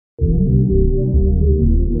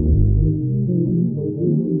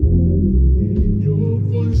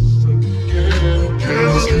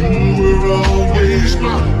All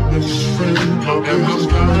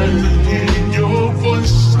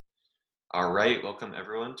right, welcome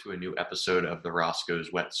everyone to a new episode of the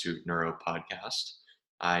Roscoe's Wetsuit Neuro Podcast.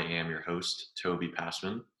 I am your host, Toby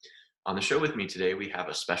Passman. On the show with me today, we have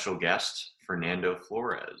a special guest, Fernando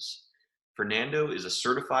Flores. Fernando is a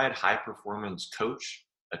certified high-performance coach,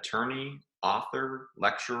 attorney, author,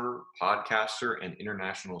 lecturer, podcaster, and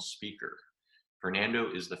international speaker.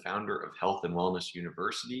 Fernando is the founder of Health and Wellness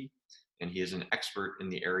University, and he is an expert in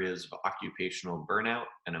the areas of occupational burnout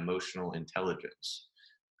and emotional intelligence.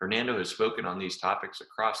 Fernando has spoken on these topics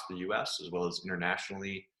across the U.S. as well as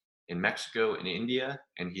internationally in Mexico and India,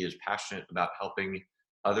 and he is passionate about helping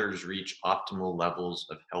others reach optimal levels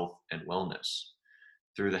of health and wellness.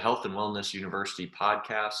 Through the Health and Wellness University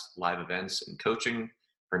podcast, live events, and coaching,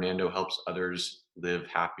 Fernando helps others live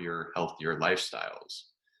happier, healthier lifestyles.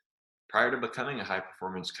 Prior to becoming a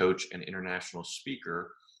high-performance coach and international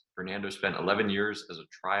speaker, Fernando spent 11 years as a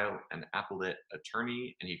trial and appellate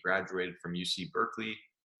attorney, and he graduated from UC Berkeley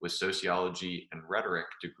with sociology and rhetoric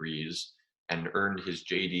degrees and earned his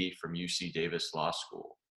JD from UC Davis Law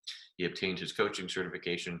School. He obtained his coaching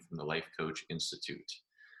certification from the Life Coach Institute.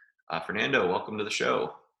 Fernando, welcome to the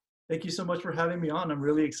show. Thank you so much for having me on. I'm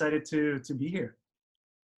really excited to be here.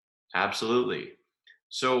 Absolutely.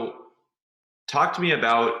 So talk to me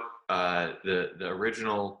about the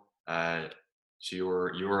original, so you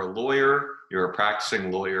were a lawyer, you're a practicing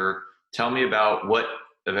lawyer. Tell me about what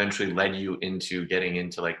eventually led you into getting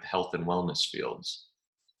into like the health and wellness fields.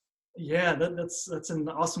 Yeah, that's an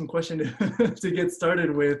awesome question to get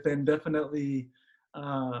started with, and definitely,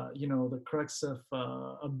 the crux of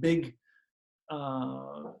a big,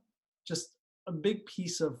 just a big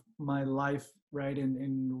piece of my life, right?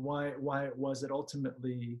 And why it was that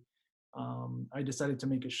ultimately I decided to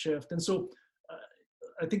make a shift. And so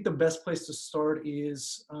I think the best place to start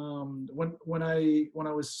is when I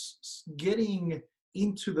was getting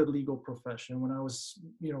into the legal profession, when I was,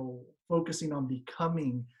 focusing on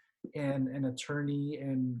becoming an attorney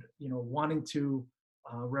and, wanting to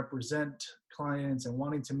represent clients and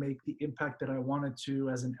wanting to make the impact that I wanted to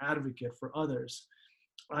as an advocate for others,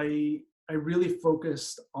 I really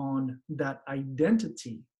focused on that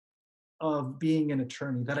identity of being an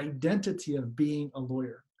attorney, that identity of being a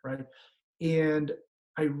lawyer, right? And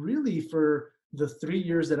I really, for the 3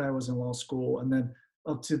 years that I was in law school, and then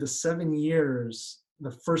up to the 7 years,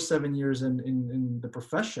 the first 7 years in the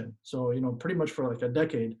profession, so pretty much for like a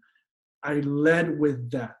decade, I led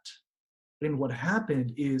with that. And what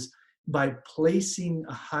happened is, by placing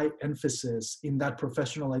a high emphasis in that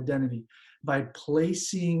professional identity, by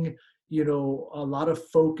placing a lot of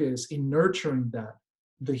focus in nurturing that,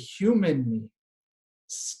 the human me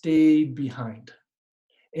stayed behind,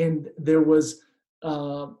 and there was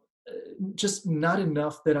just not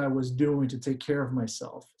enough that I was doing to take care of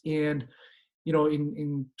myself. And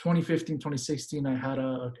in 2015, 2016, I had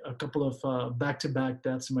a couple of back-to-back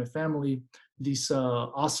deaths in my family. These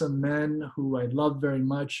awesome men who I loved very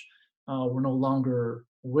much were no longer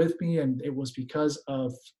with me, and it was because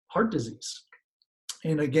of heart disease.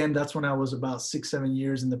 And again, that's when I was about 6-7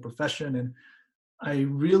 years in the profession, and I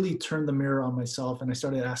really turned the mirror on myself, and I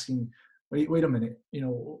started asking, wait a minute,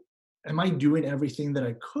 am I doing everything that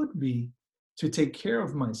I could be to take care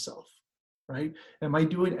of myself? Right? Am I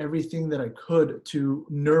doing everything that I could to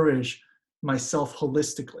nourish myself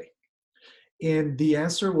holistically? And the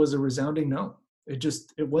answer was a resounding no. It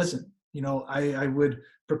wasn't. I would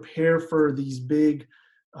prepare for these big,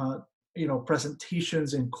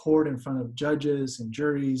 presentations in court in front of judges and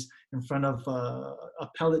juries, in front of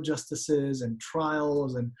appellate justices and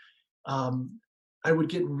trials. And I would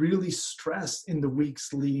get really stressed in the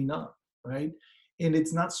weeks leading up, right? And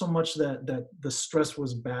it's not so much that the stress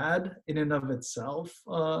was bad in and of itself,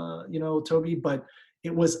 Toby, but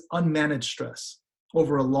it was unmanaged stress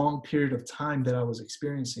over a long period of time that I was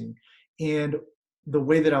experiencing. And the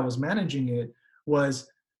way that I was managing it was,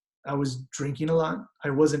 I was drinking a lot.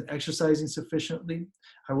 I wasn't exercising sufficiently.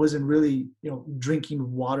 I wasn't really,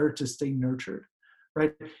 drinking water to stay nurtured,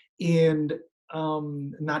 right? And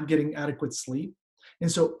not getting adequate sleep.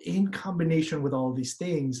 And so in combination with all of these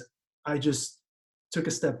things, I just took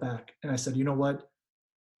a step back and I said, you know what?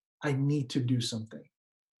 I need to do something.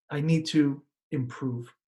 I need to improve.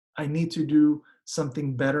 I need to do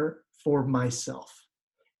something better for myself.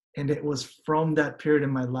 And it was from that period in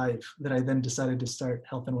my life that I then decided to start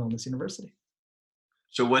Health and Wellness University.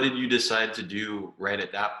 So what did you decide to do right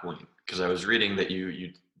at that point? Because I was reading that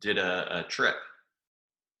you did a trip.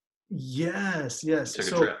 Yes. Took a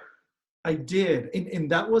trip. I did,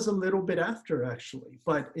 and that was a little bit after actually,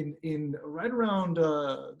 but in right around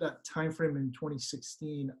that time frame in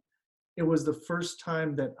 2016, it was the first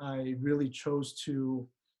time that I really chose to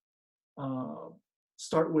uh,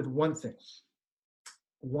 start with one thing,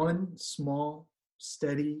 one small,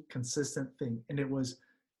 steady, consistent thing, and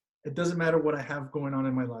it doesn't matter what I have going on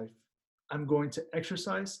in my life. I'm going to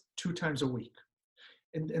exercise 2 times a week,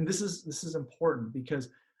 and this is important because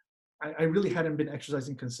I really hadn't been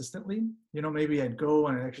exercising consistently. Maybe I'd go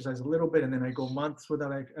and I'd exercise a little bit and then I go months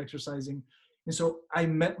without exercising. And so I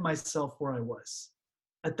met myself where I was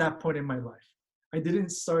at that point in my life. I didn't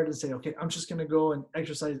start to say, okay, I'm just going to go and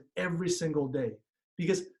exercise every single day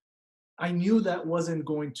because I knew that wasn't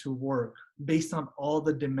going to work based on all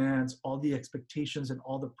the demands, all the expectations, and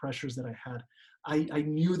all the pressures that I had. I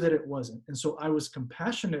knew that it wasn't. And so I was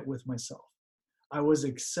compassionate with myself. I was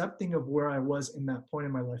accepting of where I was in that point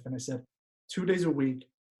in my life. And I said, 2 days a week,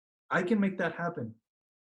 I can make that happen.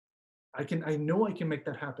 I know I can make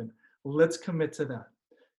that happen. Let's commit to that.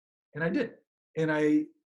 And I did. And I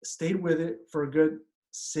stayed with it for a good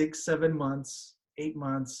 6, 7 months, 8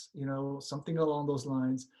 months, something along those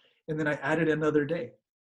lines. And then I added another day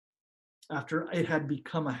after it had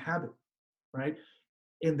become a habit, right?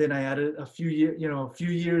 And then I added a few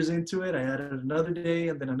years into it, I added another day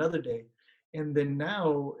and then another day. And then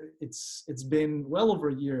now it's been well over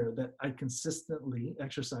a year that I consistently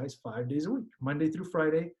exercise 5 days a week, Monday through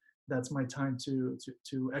Friday. That's my time to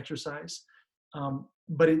exercise.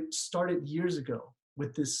 But it started years ago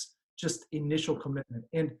with this just initial commitment,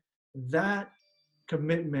 and that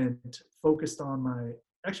commitment focused on my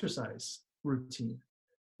exercise routine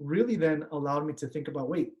really then allowed me to think about,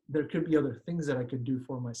 wait, there could be other things that I could do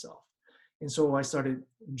for myself. And so I started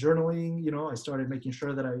journaling, I started making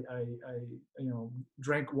sure that I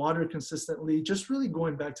drank water consistently, just really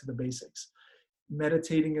going back to the basics,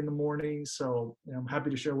 meditating in the morning. So I'm happy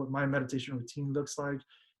to share what my meditation routine looks like.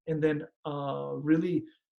 And then really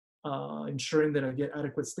ensuring that I get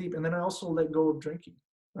adequate sleep. And then I also let go of drinking,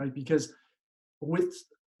 right? Because with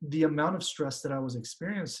the amount of stress that I was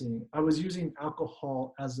experiencing, I was using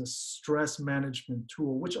alcohol as a stress management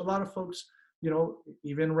tool, which a lot of folks,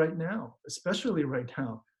 even right now, especially right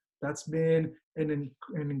now, that's been an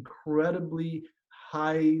incredibly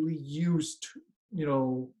highly used,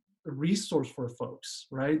 resource for folks,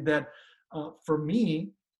 right? That for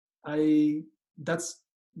me, that's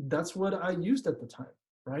what I used at the time,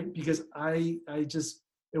 right? Because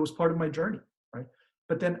it was part of my journey, right?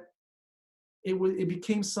 But then it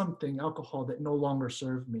became something, alcohol, that no longer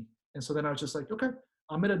served me. And so then I was just like, okay,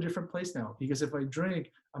 I'm at a different place now, because if I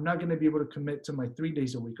drink, I'm not going to be able to commit to my 3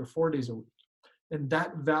 days a week or 4 days a week. And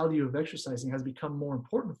that value of exercising has become more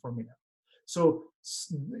important for me now. So,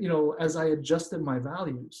 as I adjusted my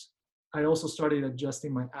values, I also started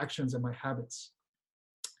adjusting my actions and my habits.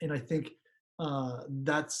 And I think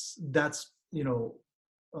that's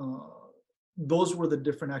those were the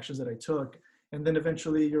different actions that I took. And then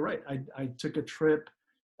eventually, you're right, I took a trip,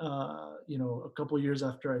 a couple of years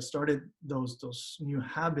after I started those new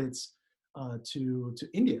habits, to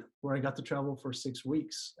India, where I got to travel for 6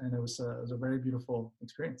 weeks, and it was a very beautiful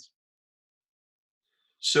experience.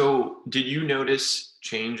 So, did you notice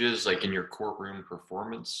changes like in your courtroom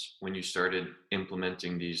performance when you started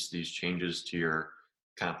implementing these changes to your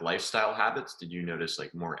kind of lifestyle habits? Did you notice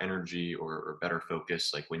like more energy or better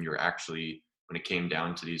focus, like when you're actually when it came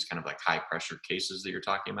down to these kind of like high pressure cases that you're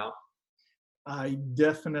talking about? I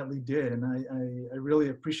definitely did, and I really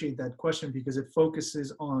appreciate that question because it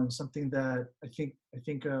focuses on something that I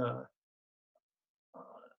think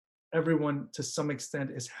everyone to some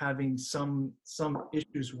extent is having some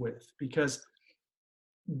issues with, because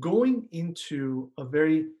going into a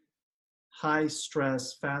very high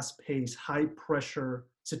stress, fast paced, high pressure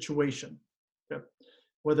situation, okay,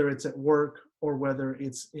 whether it's at work or whether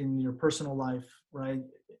it's in your personal life, right?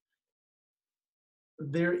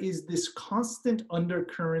 There is this constant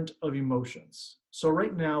undercurrent of emotions. So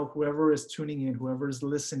right now, whoever is tuning in, whoever is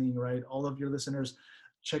listening, right, all of your listeners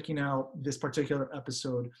checking out this particular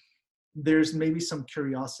episode, there's maybe some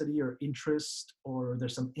curiosity or interest, or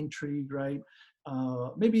there's some intrigue, right?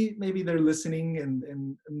 Maybe they're listening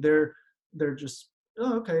and they're just,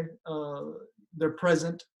 oh, okay, they're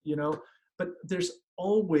present, but there's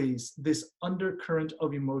always this undercurrent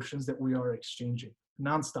of emotions that we are exchanging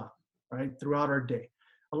nonstop, right, throughout our day.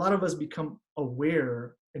 A lot of us become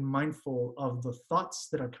aware and mindful of the thoughts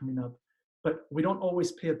that are coming up, but we don't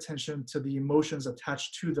always pay attention to the emotions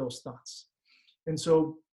attached to those thoughts. And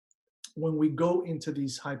so when we go into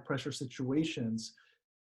these high pressure situations,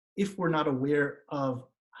 if we're not aware of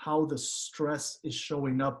how the stress is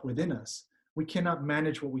showing up within us, we cannot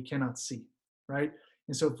manage what we cannot see, right?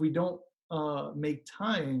 And so if we don't make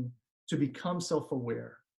time to become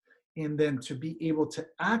self-aware, and then to be able to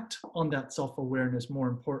act on that self-awareness, more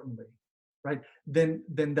importantly, right, then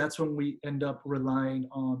that's when we end up relying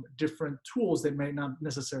on different tools that may not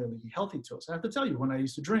necessarily be healthy to us. I have to tell you, when I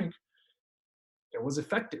used to drink, it was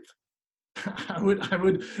effective. I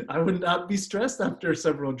would not be stressed after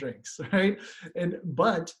several drinks, right?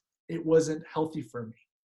 But it wasn't healthy for me,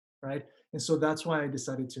 right? And so that's why I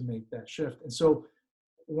decided to make that shift. And so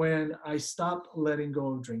when I stopped letting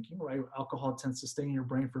go of drinking, right? Alcohol tends to stay in your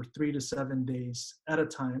brain for 3 to 7 days at a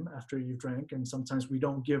time after you've drank, and sometimes we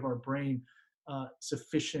don't give our brain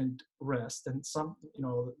sufficient rest. And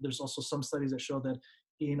there's also some studies that show that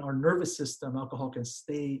in our nervous system, alcohol can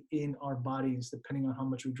stay in our bodies depending on how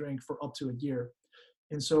much we drink for up to a year.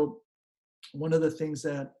 And so, one of the things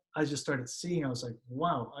that I just started seeing, I was like,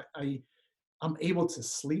 wow, I'm able to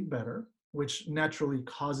sleep better, which naturally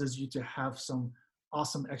causes you to have some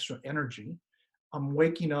awesome extra energy. I'm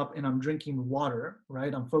waking up and I'm drinking water,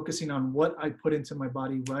 right? I'm focusing on what I put into my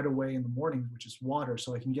body right away in the morning, which is water,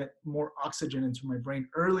 so I can get more oxygen into my brain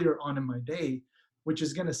earlier on in my day, which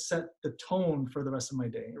is going to set the tone for the rest of my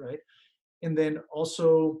day, right? And then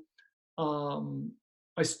also,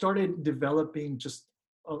 I started developing just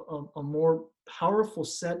a more powerful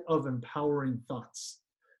set of empowering thoughts,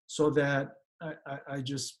 so that I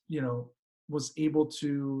just, was able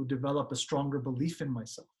to develop a stronger belief in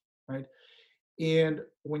myself, right? And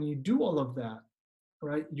when you do all of that,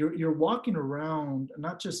 right, you're walking around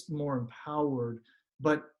not just more empowered,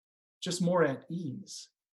 but just more at ease,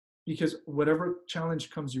 because whatever challenge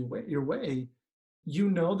comes your way, you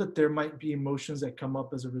know that there might be emotions that come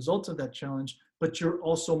up as a result of that challenge, but you're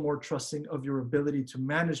also more trusting of your ability to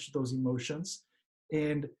manage those emotions,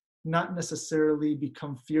 and not necessarily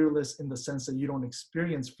become fearless in the sense that you don't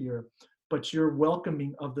experience fear, but you're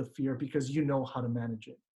welcoming of the fear because you know how to manage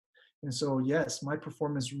it. And so, yes, my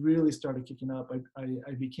performance really started kicking up.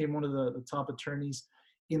 I became one of the top attorneys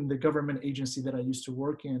in the government agency that I used to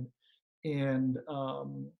work in. And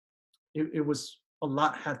it was a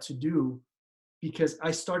lot had to do because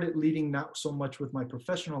I started leading not so much with my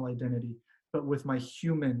professional identity, but with my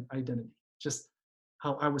human identity, just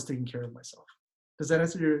how I was taking care of myself. Does that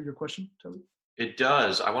answer your question, Toby? It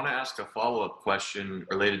does. I want to ask a follow-up question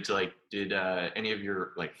related to like, did any of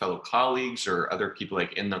your like fellow colleagues or other people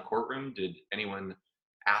like in the courtroom, did anyone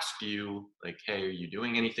ask you like, hey, are you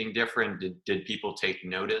doing anything different? Did people take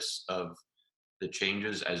notice of the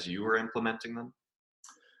changes as you were implementing them?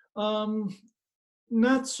 Um,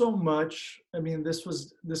 Not so much. I mean, this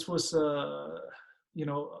was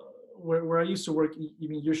where I used to work. I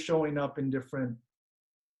mean, you're showing up in different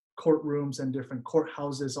courtrooms and different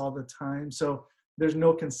courthouses all the time, so there's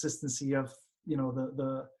no consistency of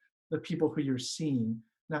the people who you're seeing.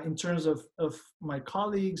 Now, in terms of my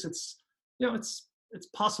colleagues, it's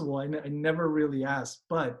possible. I never really asked,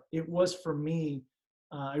 but it was for me.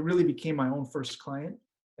 I really became my own first client,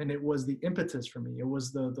 and it was the impetus for me. It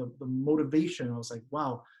was the motivation. I was like,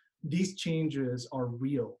 wow, these changes are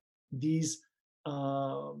real. These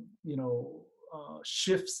uh, you know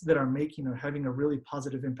shifts that are making are having a really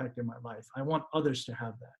positive impact in my life. I want others to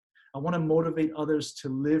have that. I want to motivate others to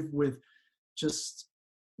live with just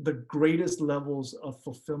the greatest levels of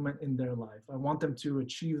fulfillment in their life. I want them to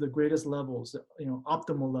achieve the greatest levels,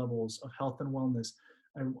 optimal levels of health and wellness.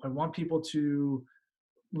 I want people to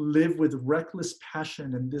live with reckless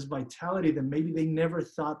passion and this vitality that maybe they never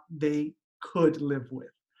thought they could live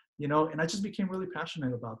with, and I just became really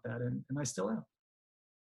passionate about that, and I still am.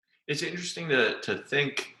 It's interesting to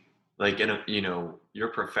think like in a your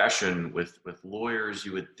profession with lawyers,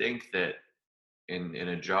 you would think that in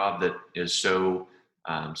a job that is so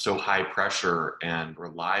high pressure and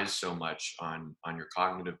relies so much on your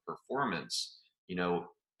cognitive performance,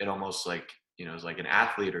 it almost like is like an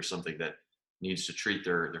athlete or something that needs to treat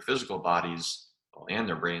their physical bodies and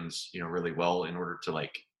their brains really well in order to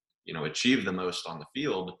like achieve the most on the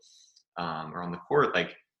field, or on the court.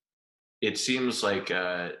 Like it seems like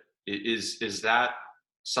is that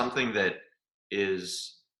something that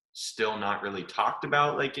is still not really talked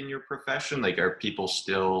about like in your profession? Like are people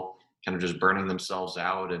still kind of just burning themselves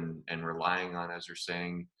out and relying on, as you're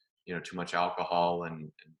saying, too much alcohol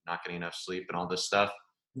and not getting enough sleep and all this stuff?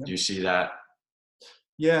 Yeah. Do you see that?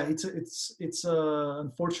 Yeah, it's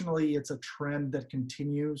unfortunately it's a trend that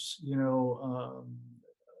continues.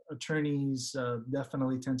 Attorneys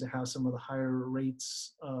definitely tend to have some of the higher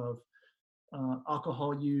rates of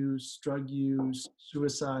alcohol use, drug use,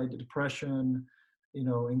 suicide, depression,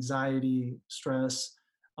 anxiety, stress.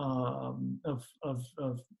 of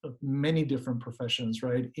many different professions,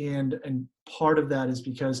 right? And part of that is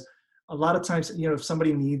because a lot of times, if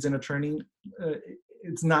somebody needs an attorney, uh,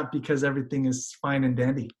 it's not because everything is fine and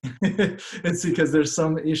dandy. It's because there's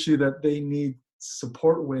some issue that they need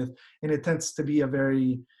support with, and it tends to be a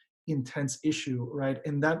very intense issue, right?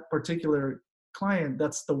 And that particular client,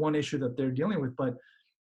 that's the one issue that they're dealing with. But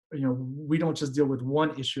we don't just deal with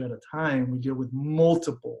one issue at a time. We deal with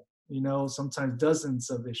multiple, sometimes dozens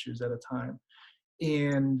of issues at a time.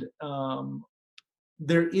 And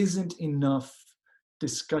there isn't enough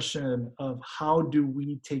discussion of how do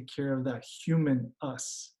we take care of that human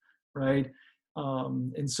us, right?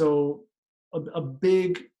 And so a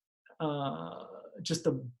big, just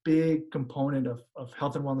a big component of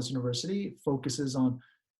Health and Wellness University focuses on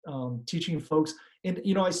teaching folks. And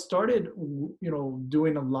I started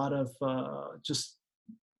doing a lot of just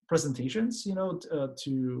presentations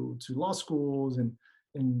to law schools and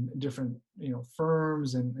in different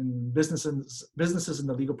firms and businesses in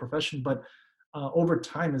the legal profession. But over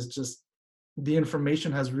time, is just the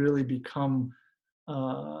information has really become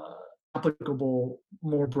applicable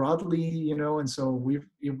more broadly, and so we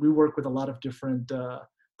work with a lot of different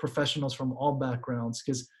professionals from all backgrounds,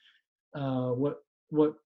 because what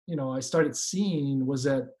I started seeing was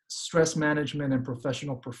that stress management and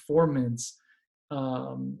professional performance,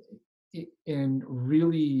 and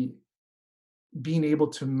really being able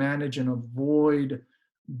to manage and avoid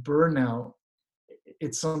burnout,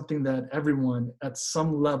 it's something that everyone at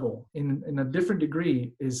some level in a different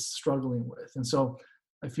degree is struggling with. And so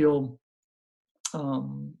I feel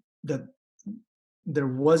that there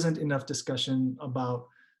wasn't enough discussion about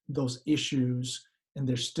those issues, and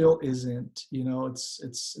there still isn't.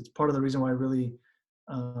 It's part of the reason why I really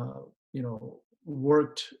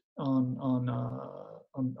worked on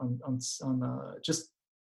just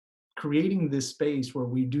creating this space where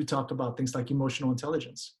we do talk about things like emotional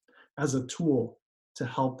intelligence as a tool to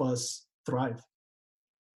help us thrive.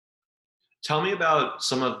 Tell me about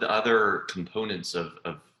some of the other components of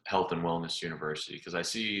Health and Wellness University, because I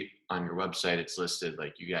see on your website it's listed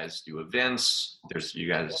like you guys do events,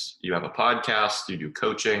 you have a podcast, you do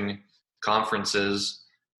coaching, conferences.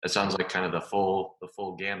 It sounds like kind of the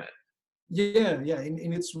full gamut. Yeah,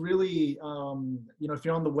 and it's really, if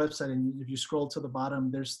you're on the website and if you scroll to the bottom,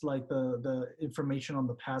 there's like the information on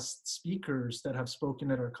the past speakers that have spoken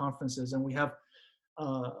at our conferences, and we have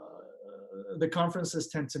the conferences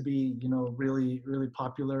tend to be, really, really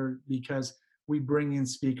popular because we bring in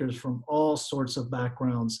speakers from all sorts of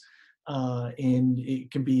backgrounds, and it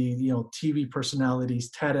can be, TV personalities,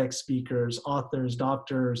 TEDx speakers, authors,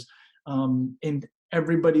 doctors, and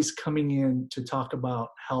everybody's coming in to talk about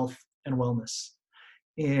health and wellness.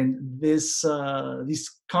 And these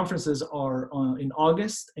conferences are in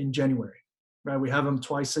August and January, right? We have them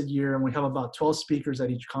twice a year, and we have about 12 speakers at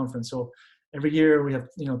each conference. So every year we have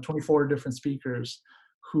 24 different speakers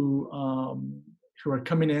who are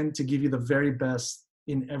coming in to give you the very best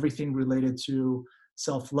in everything related to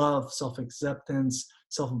self-love, self-acceptance,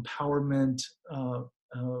 self-empowerment,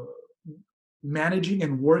 managing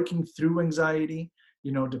and working through anxiety,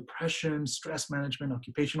 depression, stress management,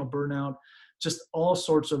 occupational burnout, just all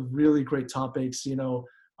sorts of really great topics,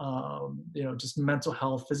 just mental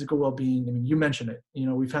health, physical well-being. I mean, you mentioned it,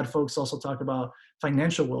 we've had folks also talk about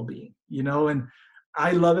financial well-being, and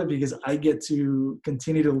I love it because I get to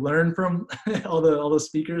continue to learn from all the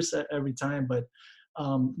speakers every time. But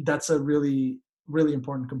that's a really, really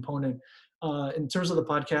important component. In terms of the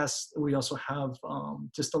podcast, we also have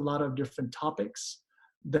just a lot of different topics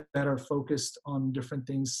that are focused on different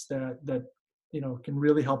things that can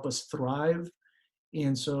really help us thrive.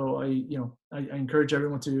 And so I encourage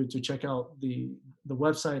everyone to check out the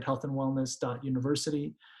website,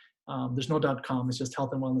 healthandwellness.university. There's no .com, it's just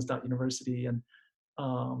healthandwellness.university, and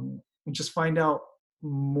just find out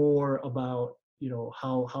more about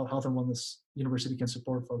how Health and Wellness University can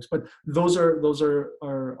support folks. But those are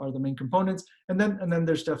the main components. And then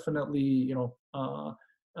there's definitely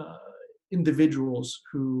individuals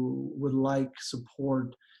who would like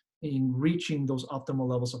support in reaching those optimal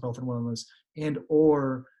levels of health and wellness, and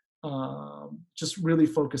or just really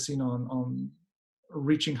focusing on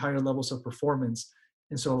reaching higher levels of performance.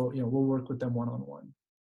 And so we'll work with them one-on-one.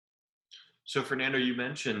 So Fernando, you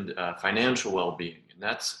mentioned financial well-being, and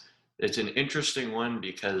it's an interesting one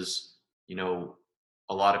because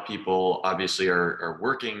a lot of people obviously are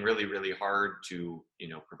working really, really hard to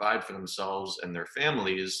provide for themselves and their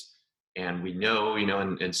families. And we know,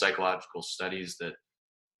 in psychological studies that,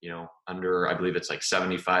 under, I believe it's like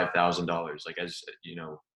 $75,000, like as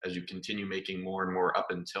you continue making more and more up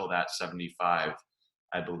until that 75,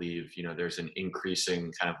 I believe, there's an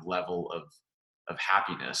increasing kind of level of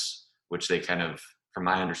happiness, which they kind of, from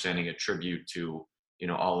my understanding, attribute to,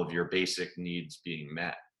 all of your basic needs being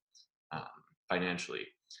met um, financially.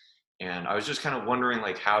 And I was just kind of wondering,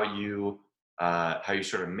 like, how you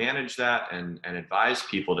sort of manage that and advise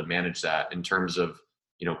people to manage that in terms of,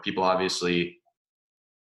 people obviously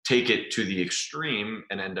take it to the extreme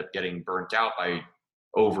and end up getting burnt out by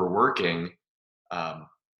overworking, um,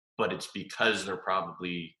 but it's because they're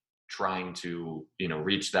probably trying to,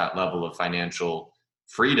 reach that level of financial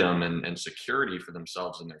freedom and security for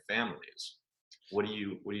themselves and their families. What do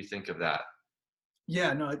you think of that?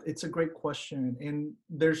 Yeah, no, it's a great question, and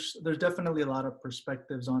there's definitely a lot of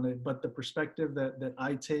perspectives on it. But the perspective that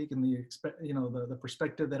I take, and the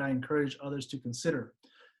perspective that I encourage others to consider,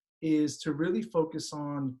 is to really focus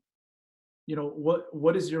on,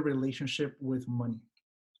 what is your relationship with money?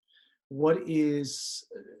 What is,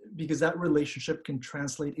 because that relationship can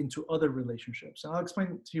translate into other relationships. And I'll explain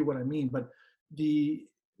to you what I mean. But the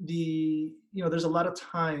there's a lot of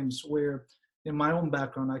times where, in my own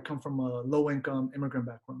background, I come from a low income immigrant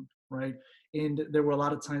background, right? And there were a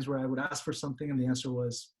lot of times where I would ask for something and the answer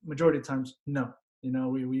was, majority of times, no.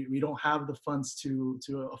 We don't have the funds to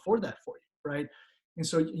afford that for you, right? And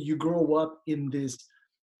so you grow up in this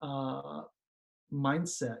uh,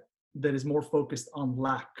 mindset that is more focused on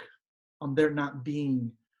lack, on there not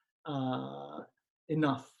being uh,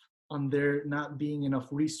 enough, on there not being enough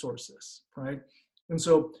resources, right? And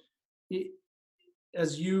so it,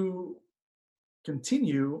 as you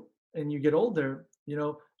continue and you get older,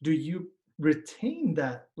 do you retain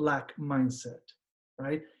that lack mindset,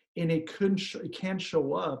 right? And it can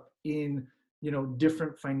show up in,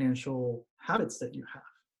 different financial habits that you have,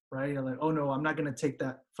 right? You're like, oh no, I'm not going to take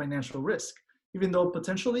that financial risk, even though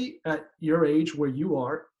potentially at your age where you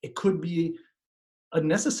are, it could be a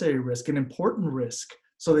necessary risk, an important risk,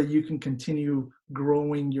 so that you can continue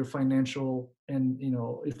growing your financial and,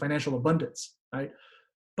 financial abundance, right?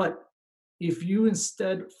 But if you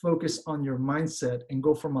instead focus on your mindset and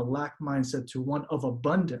go from a lack mindset to one of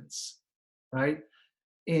abundance, right?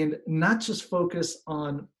 And not just focus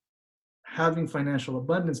on having financial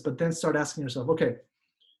abundance, but then start asking yourself, okay,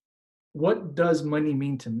 what does money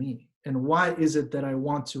mean to me? And why is it that I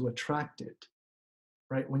want to attract it,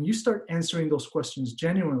 right? When you start answering those questions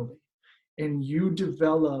genuinely and you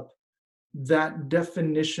develop that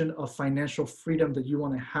definition of financial freedom that you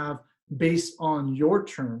want to have based on your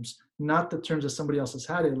terms, not the terms that somebody else has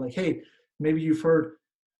had it. Like, hey, maybe you've heard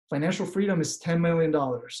financial freedom is $10 million.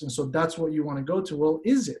 And so that's what you want to go to. Well,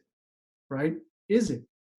 is it, right? Is it?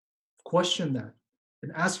 Question that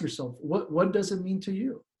and ask yourself, what does it mean to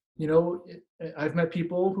you? I've met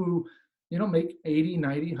people who, make 80,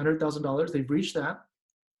 90, $100,000. They've reached that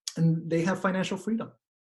and they have financial freedom,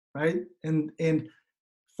 right? And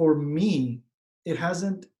for me, it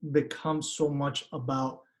hasn't become so much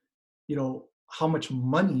about, how much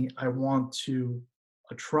money I want to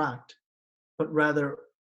attract, but rather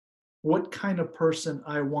what kind of person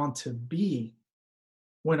I want to be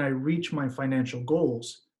when I reach my financial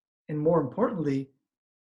goals. And more importantly,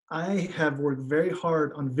 I have worked very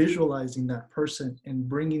hard on visualizing that person and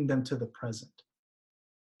bringing them to the present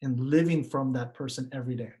and living from that person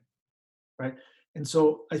every day, right? And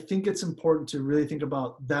so I think it's important to really think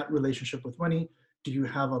about that relationship with money. Do you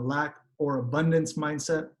have a lack or abundance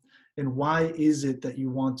mindset? And why is it that you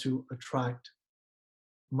want to attract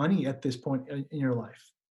money at this point in your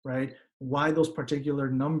life, right? Why those particular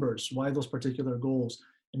numbers? Why those particular goals?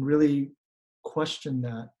 And really question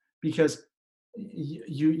that, because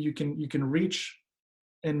you can reach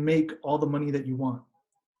and make all the money that you want,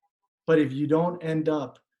 but if you don't end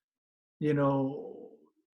up,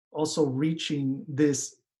 also reaching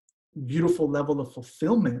this beautiful level of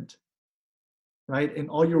fulfillment, right? And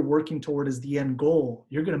all you're working toward is the end goal,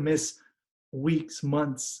 you're going to miss weeks,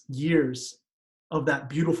 months, years of that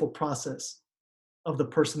beautiful process of the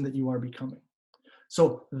person that you are becoming.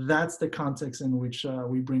 So that's the context in which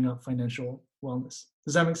we bring up financial wellness.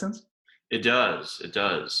 Does that make sense? It does. It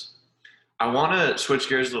does. I want to switch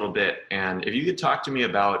gears a little bit, and if you could talk to me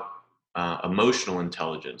about emotional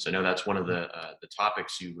intelligence. I know that's one of the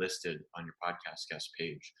topics you listed on your podcast guest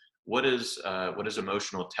page. What is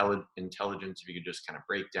emotional intelligence? If you could just kind of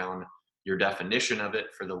break down your definition of it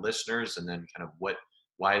for the listeners, and then kind of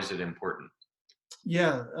why is it important?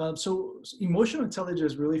 Yeah. So emotional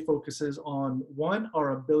intelligence really focuses on, one,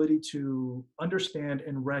 our ability to understand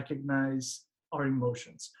and recognize our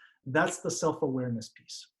emotions. That's the self-awareness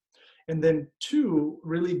piece. And then two,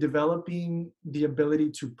 really developing the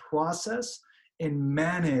ability to process and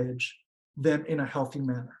manage them in a healthy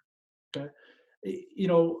manner. Okay.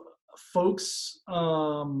 folks,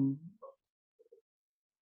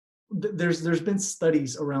 there's been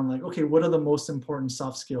studies around like, okay, what are the most important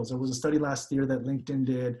soft skills? There was a study last year that LinkedIn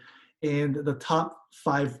did, and the top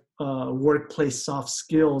 5 workplace soft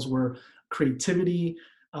skills were creativity,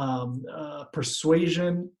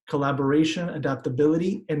 persuasion, collaboration,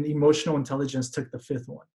 adaptability, and emotional intelligence took the 5th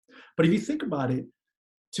one. But if you think about it,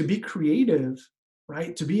 to be creative,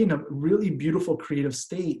 right, to be in a really beautiful creative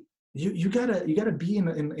state, you gotta be in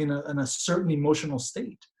a certain emotional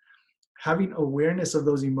state. Having awareness of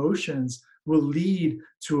those emotions will lead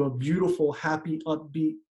to a beautiful, happy,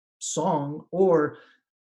 upbeat song, or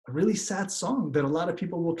a really sad song that a lot of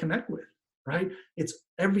people will connect with, right? It's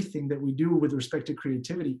everything that we do with respect to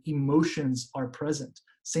creativity. Emotions are present.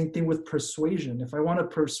 Same thing with persuasion. If I want to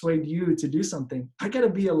persuade you to do something, I got to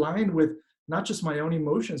be aligned with not just my own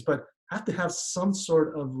emotions, but I have to have some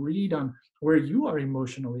sort of read on where you are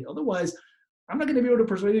emotionally. Otherwise, I'm not going to be able to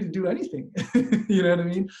persuade you to do anything. You know what I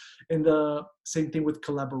mean? And the same thing with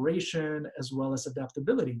collaboration as well as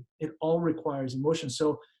adaptability. It all requires emotion.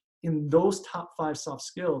 So in those top 5 soft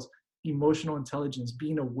skills, emotional intelligence,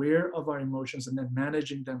 being aware of our emotions and then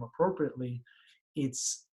managing them appropriately,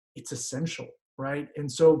 it's essential, right?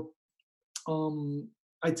 And so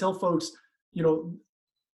I tell folks, you know,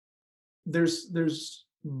 there's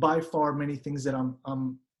by far many things that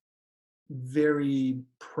I'm very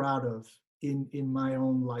proud of in my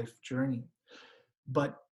own life journey.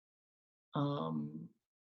 But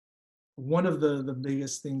one of the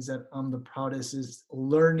biggest things that I'm the proudest is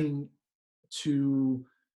learning to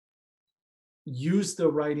use the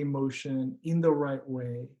right emotion in the right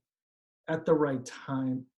way, at the right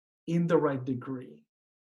time, in the right degree,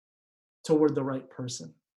 toward the right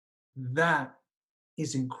person. That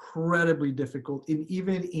is incredibly difficult. And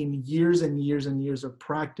even in years and years and years of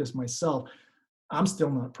practice myself, I'm still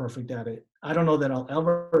not perfect at it. I don't know that I'll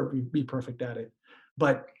ever be perfect at it,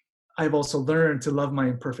 but I've also learned to love my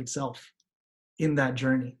imperfect self in that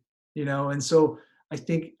journey, you know? And so I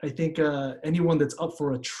think anyone that's up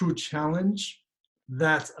for a true challenge,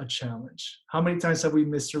 that's a challenge. How many times have we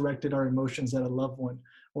misdirected our emotions at a loved one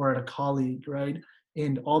or at a colleague, right?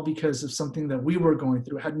 And all because of something that we were going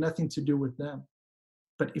through. It had nothing to do with them.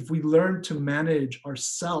 But if we learn to manage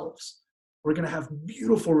ourselves, we're going to have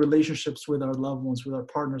beautiful relationships with our loved ones, with our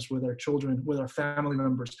partners, with our children, with our family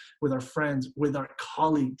members, with our friends, with our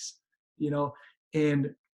colleagues, you know? And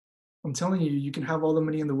I'm telling you, you can have all the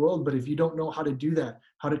money in the world, but if you don't know how to do that,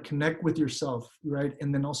 how to connect with yourself, right?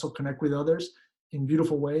 And then also connect with others in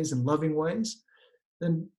beautiful ways and loving ways,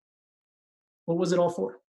 then what was it all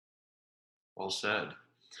for? Well said.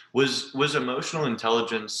 Was emotional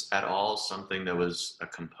intelligence at all something that was a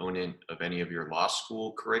component of any of your law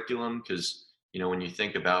school curriculum? Because, you know, when you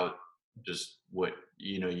think about just what,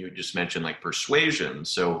 you know, you just mentioned like persuasion,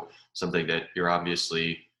 so something that you're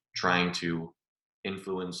obviously trying to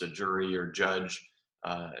influence a jury or judge.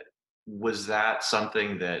 Uh, was that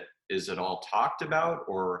something that is at all talked about,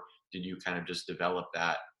 or did you kind of just develop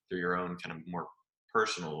that through your own kind of more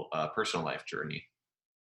personal life journey?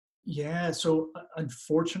 Yeah, so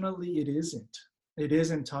unfortunately, it isn't. It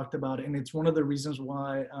isn't talked about, and it's one of the reasons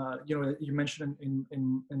why you know, you mentioned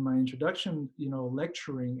in my introduction, you know,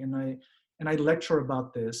 lecturing, and I lecture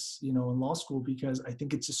about this, you know, in law school because I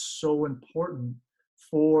think it's just so important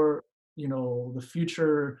for, you know, the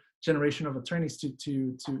future generation of attorneys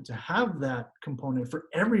to have that component, for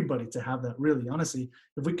everybody to have that. Really, honestly,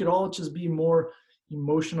 if we could all just be more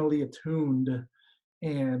emotionally attuned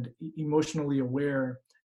and emotionally aware,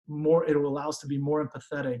 more it will allow us to be more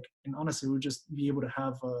empathetic, and honestly we'll just be able to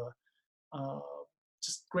have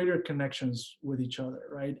just greater connections with each other,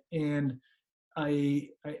 right? And I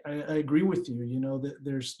agree with you, you know, that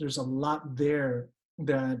there's a lot there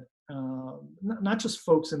that not just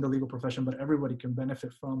folks in the legal profession but everybody can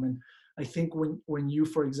benefit from. And I think when you,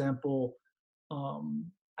 for example, um,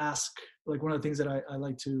 ask, like, one of the things that I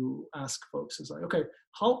like to ask folks is like, okay,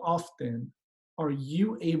 how often are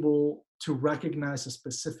you able to recognize a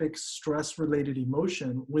specific stress related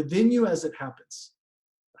emotion within you as it happens?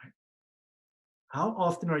 Right? How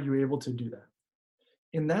often are you able to do that?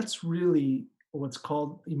 And that's really what's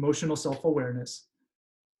called emotional self-awareness,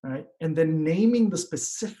 right? And then naming the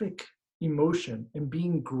specific emotion and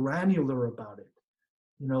being granular about it,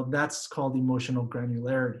 you know, that's called emotional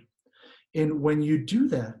granularity. And when you do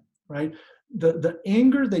that, right, the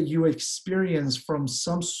anger that you experience from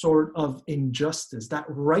some sort of injustice, that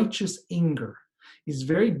righteous anger, is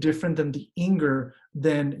very different than the anger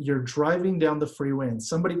than you're driving down the freeway and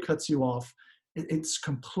somebody cuts you off. It's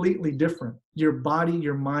completely different. Your body,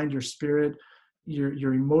 your mind, your spirit,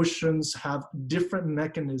 your emotions have different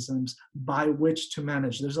mechanisms by which to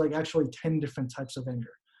manage. There's like actually 10 different types of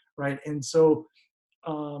anger, right? And so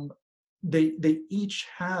they each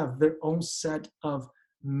have their own set of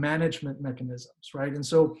management mechanisms, right? And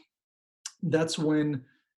so that's when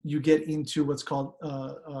you get into what's called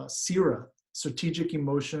SERA, strategic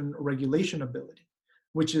emotion regulation ability,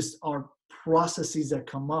 which is our processes that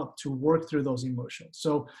come up to work through those emotions.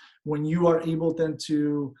 So when you are able then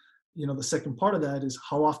to, the second part of that is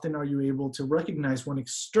how often are you able to recognize when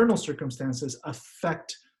external circumstances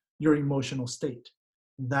affect your emotional state.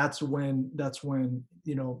 That's when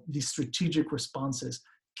these strategic responses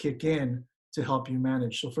kick in to help you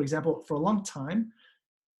manage. So for example, for a long time,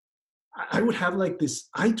 I would have like this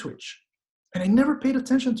eye twitch and I never paid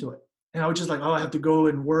attention to it. And I was just like, oh, I have to go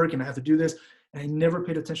and work and I have to do this. And I never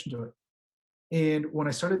paid attention to it. And when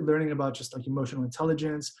I started learning about just like emotional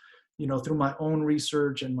intelligence, through my own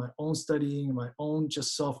research and my own studying and my own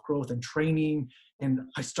just self-growth and training, and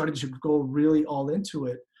I started to go really all into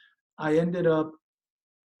it, I ended up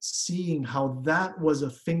seeing how that was a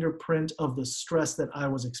fingerprint of the stress that I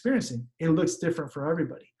was experiencing. It looks different for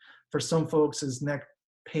everybody. For some folks, it's neck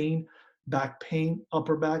pain, back pain,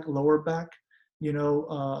 upper back, lower back,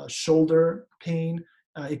 shoulder pain.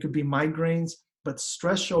 It could be migraines, but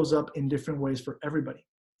stress shows up in different ways for everybody.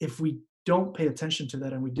 If we don't pay attention to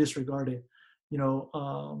that and we disregard it,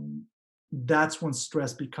 that's when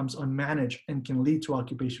stress becomes unmanaged and can lead to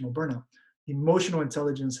occupational burnout. Emotional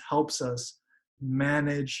intelligence helps us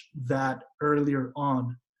manage that earlier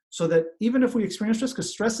on, so that even if we experience stress,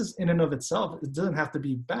 because stress is in and of itself, it doesn't have to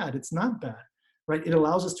be bad. It's not bad, right? It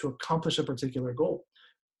allows us to accomplish a particular goal.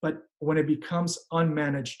 But when it becomes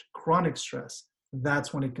unmanaged chronic stress,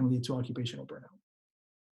 that's when it can lead to occupational burnout.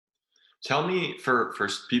 Tell me, for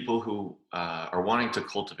people who are wanting to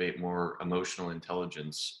cultivate more emotional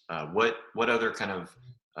intelligence, what other kind of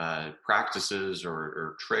practices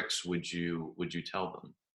or tricks would you tell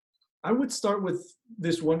them? I would start with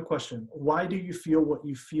this one question: why do you feel what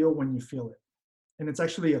you feel when you feel it? And it's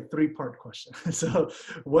actually a 3-part question. So,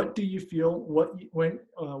 what do you feel?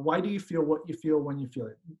 Why do you feel what you feel when you feel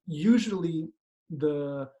it? Usually,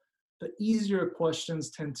 the easier questions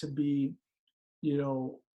tend to be,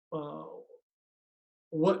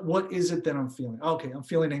 what is it that I'm feeling? Okay, I'm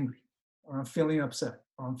feeling angry, or I'm feeling upset,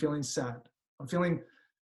 or I'm feeling sad. I'm feeling.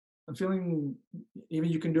 Even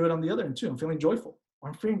you can do it on the other end too. I'm feeling joyful, or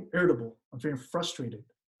I'm feeling irritable. I'm feeling frustrated.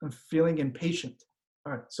 I'm feeling impatient.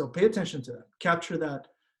 All right, so pay attention to that. Capture that.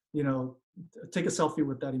 Take a selfie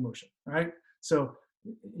with that emotion. All right. So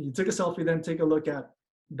you took a selfie, then take a look at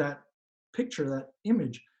that picture, that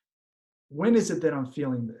image. When is it that I'm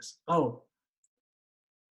feeling this? Oh,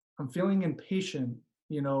 I'm feeling impatient,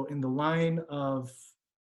 in the line of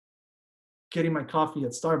getting my coffee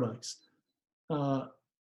at Starbucks,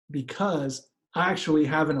 because I actually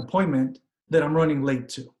have an appointment that I'm running late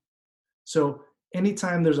to. So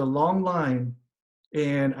anytime there's a long line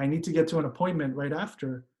and I need to get to an appointment right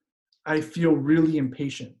after, I feel really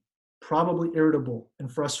impatient, probably irritable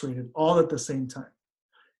and frustrated all at the same time.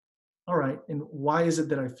 All right, and why is it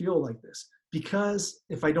that I feel like this? Because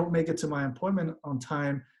if I don't make it to my appointment on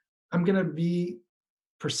time, I'm going to be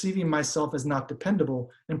perceiving myself as not dependable,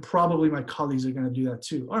 and probably my colleagues are going to do that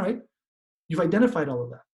too. All right, you've identified all of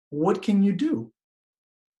that. What can you do?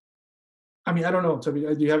 I mean, I don't know, Toby,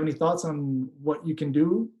 do you have any thoughts on what you can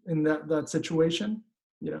do in that situation?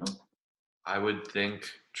 I would think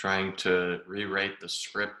trying to rewrite the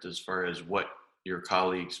script as far as what your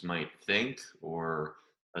colleagues might think, or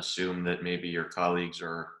assume that maybe your colleagues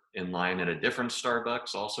are in line at a different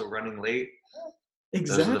Starbucks also running late.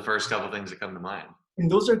 Exactly. Those are the first couple of things that come to mind. And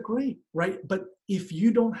those are great, right? But if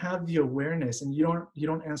you don't have the awareness and you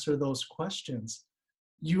don't answer those questions,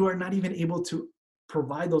 you are not even able to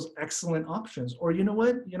provide those excellent options. Or you know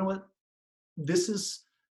what?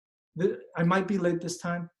 I might be late this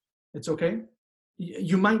time. It's okay.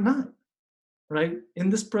 You might not, right? In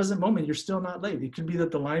this present moment, you're still not late. It could be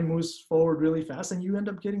that the line moves forward really fast and you end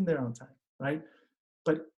up getting there on time, right?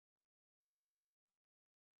 But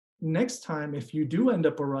next time, if you do end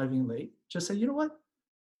up arriving late, just say, you know what?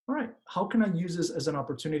 All right, how can I use this as an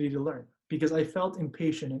opportunity to learn? Because I felt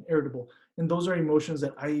impatient and irritable. And those are emotions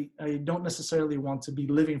that I don't necessarily want to be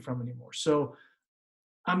living from anymore. So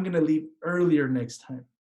I'm going to leave earlier next time.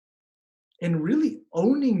 And really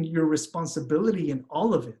owning your responsibility in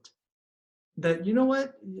all of it. That, you know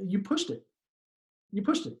what, you pushed it.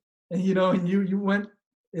 And, and you went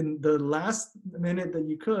in the last minute that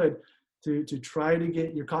you could to try to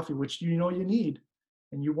get your coffee, which you need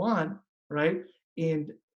and you want, right?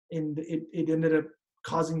 And it ended up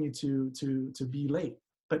causing you to be late.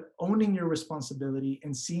 but owning your responsibility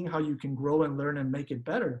and seeing how you can grow and learn and make it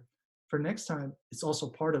better for next time, it's also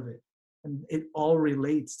part of it. And it all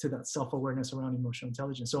relates to that self-awareness around emotional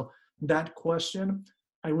intelligence. So that question,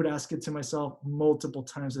 I would ask it to myself multiple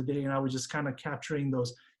times a day, and I was just kind of capturing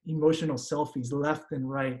those emotional selfies left and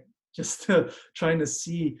right, just to trying to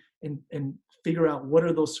see and figure out what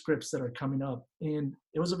are those scripts that are coming up. And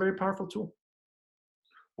it was a very powerful tool.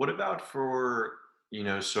 What about for,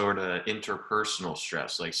 sort of interpersonal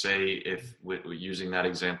stress? Like, say, if using that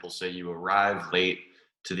example, say you arrive late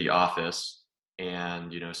to the office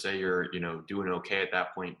and, say you're, doing okay at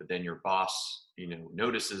that point, but then your boss,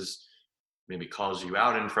 notices, maybe calls you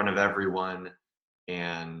out in front of everyone.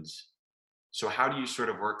 And so how do you sort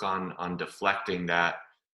of work on deflecting that,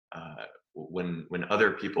 when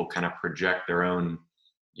other people kind of project their own,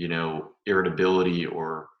 irritability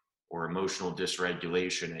or emotional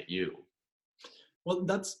dysregulation at you? Well,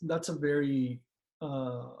 that's a very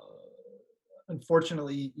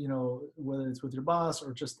unfortunately, whether it's with your boss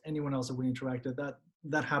or just anyone else that we interacted,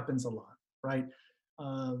 that happens a lot, right?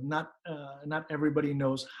 Not everybody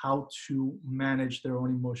knows how to manage their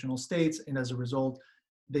own emotional states, and as a result,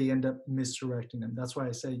 they end up misdirecting them. That's why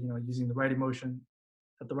I say, using the right emotion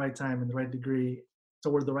at the right time in the right degree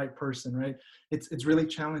toward the right person, right? It's really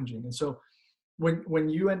challenging. And so when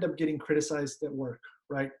you end up getting criticized at work,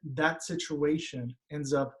 right, that situation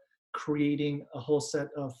ends up creating a whole set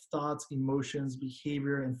of thoughts, emotions,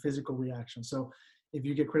 behavior, and physical reactions. So if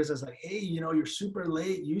you get criticized like, hey, you're super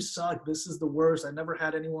late, you suck, this is the worst, I never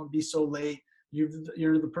had anyone be so late,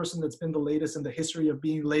 you're the person that's been the latest in the history of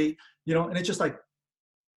being late, and it's just like,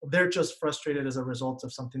 they're just frustrated as a result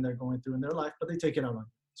of something they're going through in their life, but they take it out on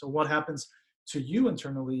you. So what happens to you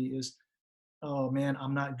internally is, oh man,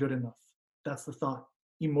 I'm not good enough. That's the thought.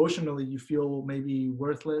 Emotionally, you feel maybe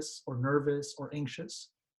worthless or nervous or anxious.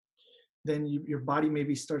 Then your body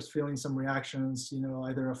maybe starts feeling some reactions,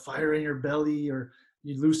 either a fire in your belly, or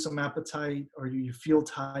you lose some appetite, or you feel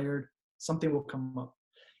tired. Something will come up.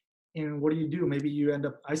 And what do? Maybe you end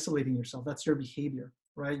up isolating yourself. That's your behavior,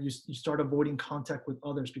 right? You start avoiding contact with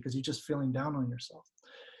others because you're just feeling down on yourself.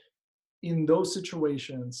 In those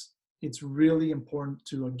situations, it's really important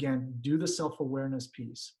to, again, do the self-awareness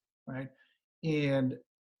piece, right? And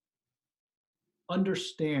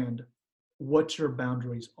understand what your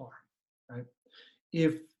boundaries are, right?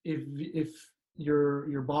 If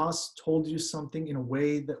your boss told you something in a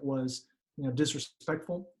way that was,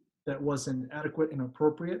 disrespectful, that wasn't adequate and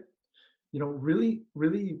appropriate, really,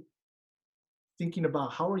 really thinking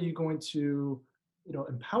about how are you going to,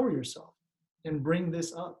 empower yourself and bring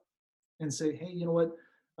this up and say, hey, you know what?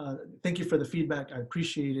 Thank you for the feedback. I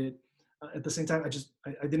appreciate it. At the same time,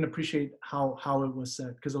 I didn't appreciate how it was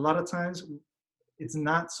said, because a lot of times it's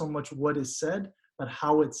not so much what is said, but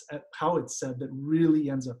how it's said that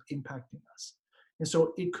really ends up impacting us. And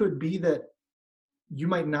so it could be that you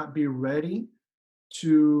might not be ready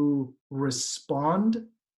to respond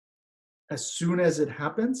as soon as it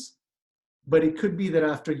happens, but it could be that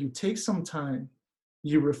after you take some time,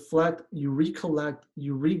 you reflect, you recollect,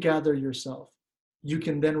 you regather yourself, you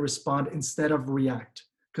can then respond instead of react.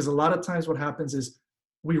 Because a lot of times what happens is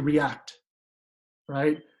we react,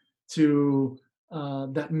 right, to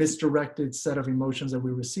that misdirected set of emotions that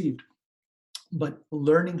we received. But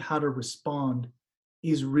learning how to respond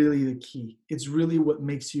is really the key. It's really what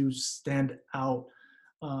makes you stand out,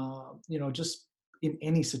 just in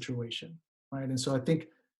any situation, right? And so I think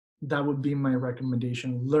that would be my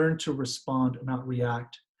recommendation. Learn to respond, not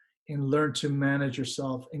react, and learn to manage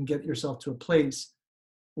yourself and get yourself to a place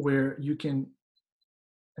where you can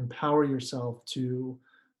empower yourself to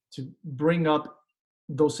bring up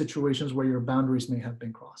those situations where your boundaries may have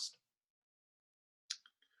been crossed.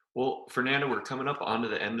 Well, Fernando, we're coming up onto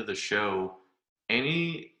the end of the show.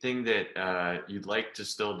 Anything that you'd like to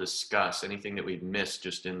still discuss, anything that we've missed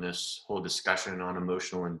just in this whole discussion on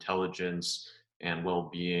emotional intelligence and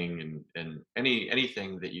well-being, and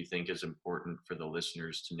anything that you think is important for the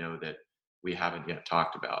listeners to know that we haven't yet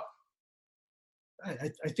talked about? I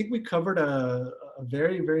think we covered a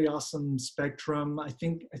very, very awesome spectrum. I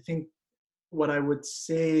think what I would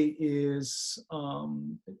say is,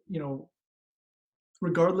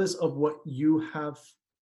 regardless of what you have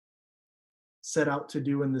set out to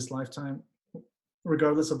do in this lifetime,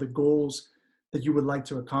 regardless of the goals that you would like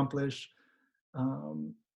to accomplish,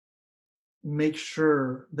 make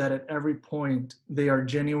sure that at every point they are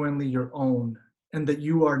genuinely your own, and that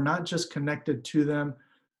you are not just connected to them,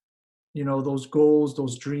 those goals,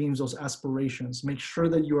 those dreams, those aspirations. Make sure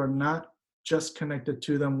that you are not just connected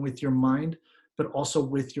to them with your mind, but also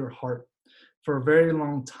with your heart. For a very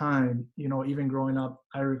long time, even growing up,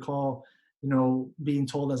 I recall being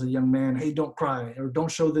told as a young man, hey, don't cry, or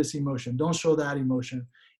don't show this emotion, don't show that emotion.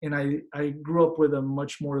 And I grew up with a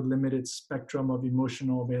much more limited spectrum of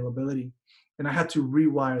emotional availability. And I had to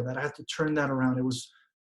rewire that. I had to turn that around. It was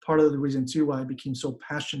part of the reason too why I became so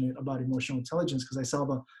passionate about emotional intelligence, because I saw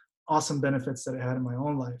the awesome benefits that it had in my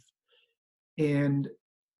own life. And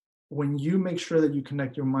when you make sure that you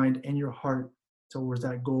connect your mind and your heart towards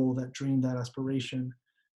that goal, that dream, that aspiration,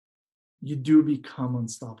 you do become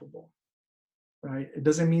unstoppable, right? It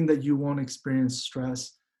doesn't mean that you won't experience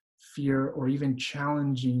stress, fear, or even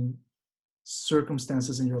challenging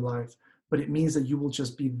circumstances in your life, but it means that you will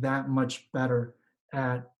just be that much better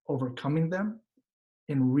at overcoming them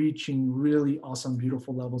and reaching really awesome,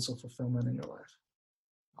 beautiful levels of fulfillment in your life.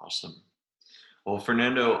 Awesome. Well,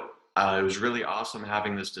 Fernando, it was really awesome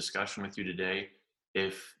having this discussion with you today.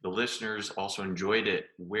 If the listeners also enjoyed it,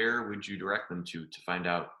 where would you direct them to find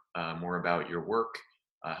out more about your work,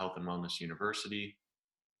 Health and Wellness University?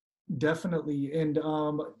 Definitely. And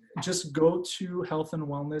just go to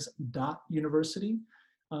healthandwellness.university.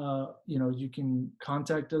 You can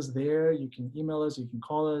contact us there. You can email us. You can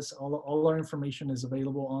call us. All our information is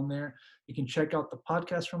available on there. You can check out the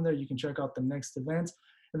podcast from there. You can check out the next events.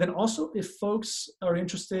 And then also, if folks are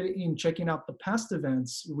interested in checking out the past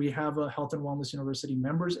events, we have a Health and Wellness University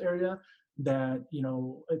members area that,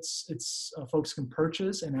 it's folks can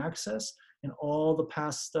purchase and access. And all the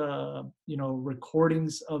past,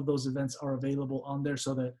 recordings of those events are available on there,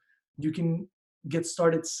 so that you can get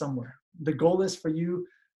started somewhere. The goal is for you,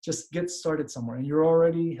 just get started somewhere, and you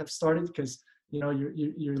already have started, because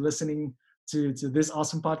you're listening to this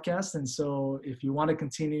awesome podcast. And so if you want to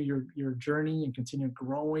continue your journey and continue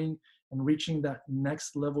growing and reaching that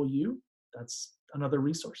next level, that's another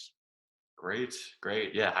resource. Great.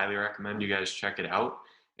 Yeah, highly recommend you guys check it out.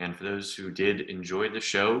 And for those who did enjoy the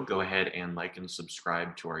show, go ahead and like and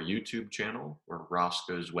subscribe to our YouTube channel, or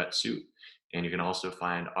Roscoe's Wetsuit. And you can also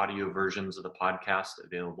find audio versions of the podcast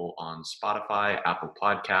available on Spotify, Apple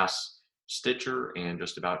Podcasts, Stitcher, and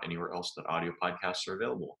just about anywhere else that audio podcasts are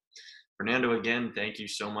available. Fernando, again, thank you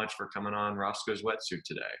so much for coming on Roscoe's Wetsuit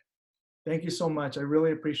today. Thank you so much. I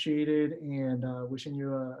really appreciate it, and wishing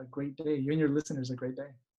you a great day. You and your listeners a great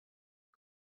day.